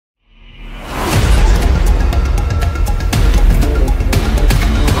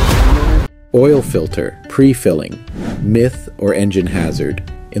Oil filter, pre-filling, myth or engine hazard.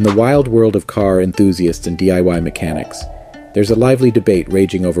 In the wild world of car enthusiasts and DIY mechanics, there's a lively debate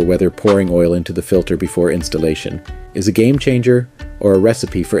raging over whether pouring oil into the filter before installation is a game changer or a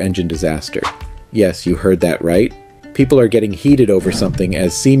recipe for engine disaster. Yes, you heard that right. People are getting heated over something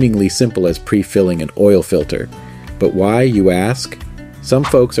as seemingly simple as pre-filling an oil filter. But why, you ask? Some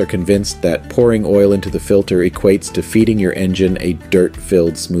folks are convinced that pouring oil into the filter equates to feeding your engine a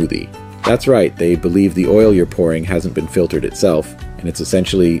dirt-filled smoothie. That's right, they believe the oil you're pouring hasn't been filtered itself, and it's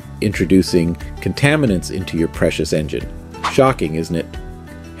essentially introducing contaminants into your precious engine. Shocking, isn't it?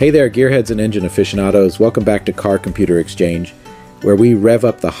 Hey there, gearheads and engine aficionados. Welcome back to Car Computer Exchange, where we rev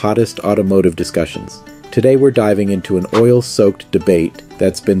up the hottest automotive discussions. Today we're diving into an oil-soaked debate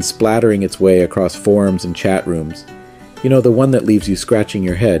that's been splattering its way across forums and chat rooms. You know, the one that leaves you scratching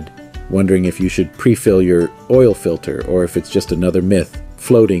your head, wondering if you should pre-fill your oil filter or if it's just another myth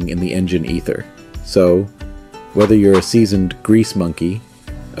floating in the engine ether. So, whether you're a seasoned grease monkey,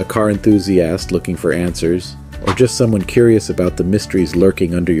 a car enthusiast looking for answers, or just someone curious about the mysteries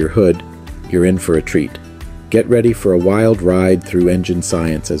lurking under your hood, you're in for a treat. Get ready for a wild ride through engine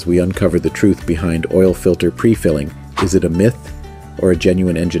science as we uncover the truth behind oil filter pre-filling. Is it a myth or a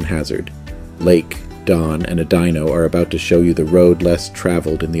genuine engine hazard? Lake, Don, and a dyno are about to show you the road less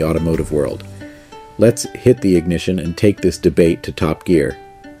traveled in the automotive world. Let's hit the ignition and take this debate to top gear.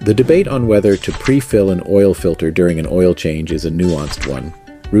 The debate on whether to pre-fill an oil filter during an oil change is a nuanced one,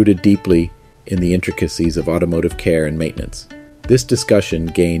 rooted deeply in the intricacies of automotive care and maintenance. This discussion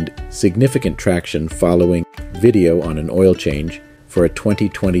gained significant traction following video on an oil change for a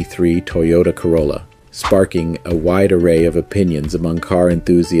 2023 Toyota Corolla, sparking a wide array of opinions among car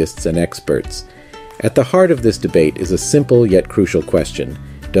enthusiasts and experts. At the heart of this debate is a simple yet crucial question.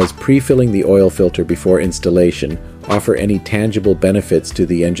 Does pre-filling the oil filter before installation offer any tangible benefits to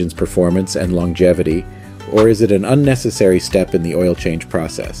the engine's performance and longevity, or is it an unnecessary step in the oil change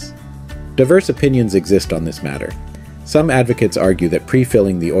process? Diverse opinions exist on this matter. Some advocates argue that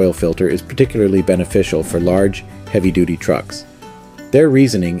pre-filling the oil filter is particularly beneficial for large, heavy-duty trucks. Their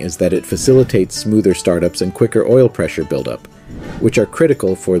reasoning is that it facilitates smoother startups and quicker oil pressure buildup, which are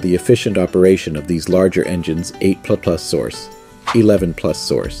critical for the efficient operation of these larger engines' 8+ source, 11+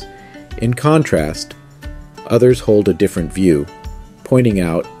 source. In contrast, others hold a different view, pointing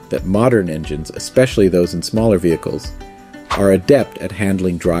out that modern engines, especially those in smaller vehicles, are adept at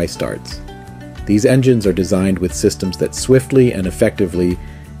handling dry starts. These engines are designed with systems that swiftly and effectively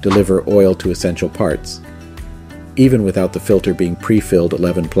deliver oil to essential parts, even without the filter being pre-filled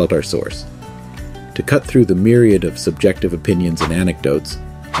 11+ source. To cut through the myriad of subjective opinions and anecdotes,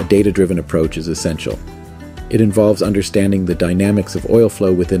 a data-driven approach is essential. It involves understanding the dynamics of oil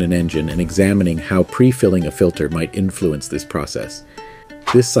flow within an engine and examining how pre-filling a filter might influence this process.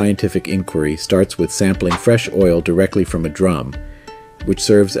 This scientific inquiry starts with sampling fresh oil directly from a drum, which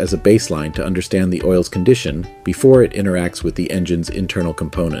serves as a baseline to understand the oil's condition before it interacts with the engine's internal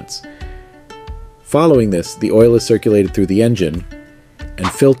components. Following this, the oil is circulated through the engine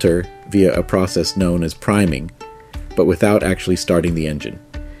and filter via a process known as priming, but without actually starting the engine.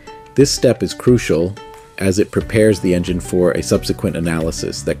 This step is crucial as it prepares the engine for a subsequent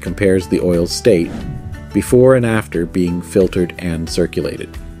analysis that compares the oil's state before and after being filtered and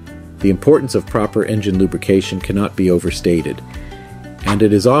circulated. The importance of proper engine lubrication cannot be overstated, and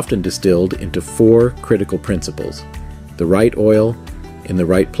it is often distilled into 4 critical principles: the right oil, in the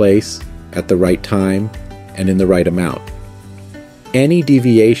right place, at the right time, and in the right amount. Any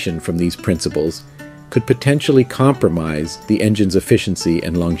deviation from these principles could potentially compromise the engine's efficiency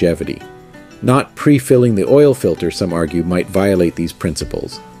and longevity. Not pre-filling the oil filter, some argue, might violate these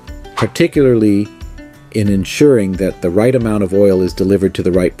principles, particularly in ensuring that the right amount of oil is delivered to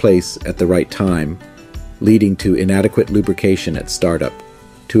the right place at the right time, leading to inadequate lubrication at startup.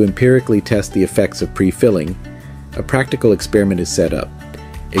 To empirically test the effects of pre-filling, a practical experiment is set up,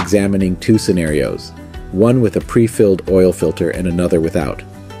 examining 2 scenarios, one with a pre-filled oil filter and another without.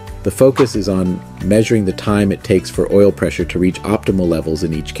 The focus is on measuring the time it takes for oil pressure to reach optimal levels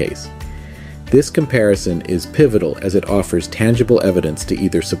in each case. This comparison is pivotal as it offers tangible evidence to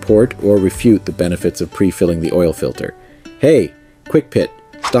either support or refute the benefits of pre-filling the oil filter. Hey, quick pit,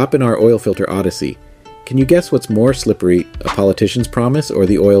 stop in our oil filter odyssey. Can you guess what's more slippery, a politician's promise or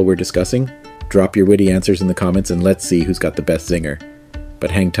the oil we're discussing? Drop your witty answers in the comments and let's see who's got the best zinger.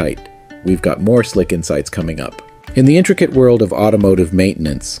 But hang tight, we've got more slick insights coming up. In the intricate world of automotive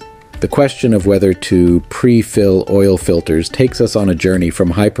maintenance, the question of whether to pre-fill oil filters takes us on a journey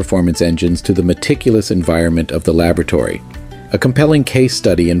from high-performance engines to the meticulous environment of the laboratory. A compelling case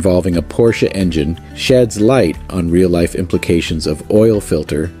study involving a Porsche engine sheds light on real-life implications of oil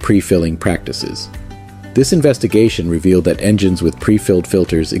filter pre-filling practices. This investigation revealed that engines with pre-filled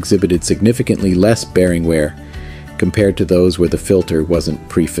filters exhibited significantly less bearing wear compared to those where the filter wasn't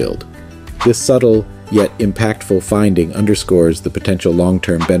pre-filled. This subtle yet impactful finding underscores the potential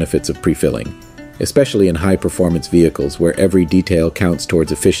long-term benefits of pre-filling, especially in high-performance vehicles where every detail counts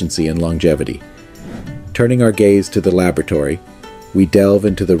towards efficiency and longevity. Turning our gaze to the laboratory, we delve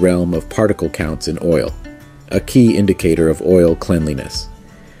into the realm of particle counts in oil, a key indicator of oil cleanliness.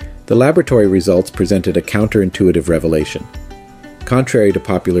 The laboratory results presented a counterintuitive revelation. Contrary to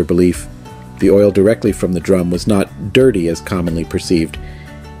popular belief, the oil directly from the drum was not dirty as commonly perceived.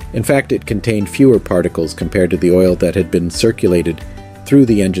 In fact, it contained fewer particles compared to the oil that had been circulated through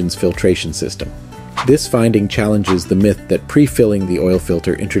the engine's filtration system. This finding challenges the myth that pre-filling the oil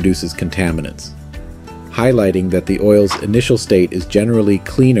filter introduces contaminants, highlighting that the oil's initial state is generally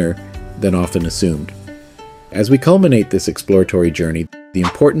cleaner than often assumed. As we culminate this exploratory journey, the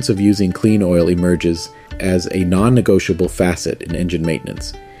importance of using clean oil emerges as a non-negotiable facet in engine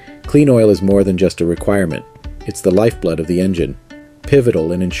maintenance. Clean oil is more than just a requirement. It's the lifeblood of the engine,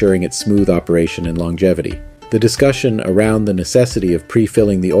 pivotal in ensuring its smooth operation and longevity. The discussion around the necessity of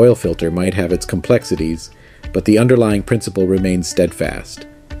pre-filling the oil filter might have its complexities, but the underlying principle remains steadfast.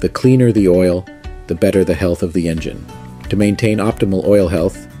 The cleaner the oil, the better the health of the engine. To maintain optimal oil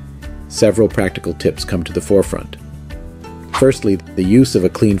health, several practical tips come to the forefront. Firstly, the use of a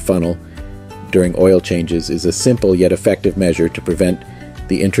clean funnel during oil changes is a simple yet effective measure to prevent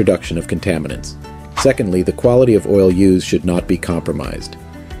the introduction of contaminants. Secondly, the quality of oil used should not be compromised.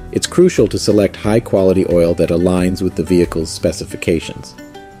 It's crucial to select high-quality oil that aligns with the vehicle's specifications.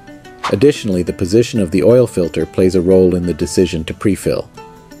 Additionally, the position of the oil filter plays a role in the decision to pre-fill.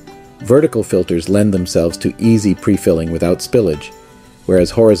 Vertical filters lend themselves to easy pre-filling without spillage,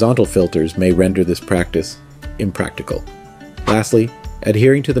 whereas horizontal filters may render this practice impractical. Lastly,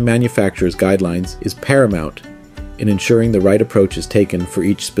 adhering to the manufacturer's guidelines is paramount in ensuring the right approach is taken for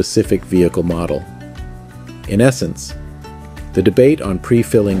each specific vehicle model. In essence, the debate on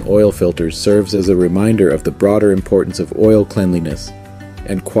pre-filling oil filters serves as a reminder of the broader importance of oil cleanliness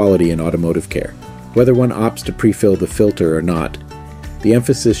and quality in automotive care. Whether one opts to pre-fill the filter or not, the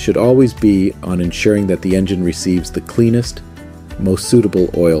emphasis should always be on ensuring that the engine receives the cleanest, most suitable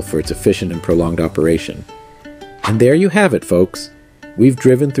oil for its efficient and prolonged operation. And there you have it, folks. We've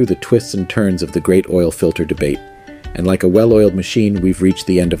driven through the twists and turns of the great oil filter debate, and like a well-oiled machine, we've reached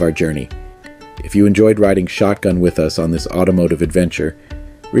the end of our journey. If you enjoyed riding shotgun with us on this automotive adventure,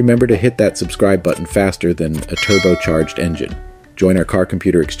 remember to hit that subscribe button faster than a turbocharged engine. Join our Car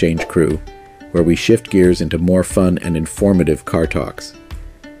Computer Exchange crew, where we shift gears into more fun and informative car talks.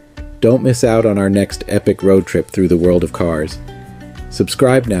 Don't miss out on our next epic road trip through the world of cars.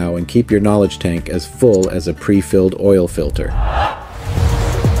 Subscribe now and keep your knowledge tank as full as a pre-filled oil filter.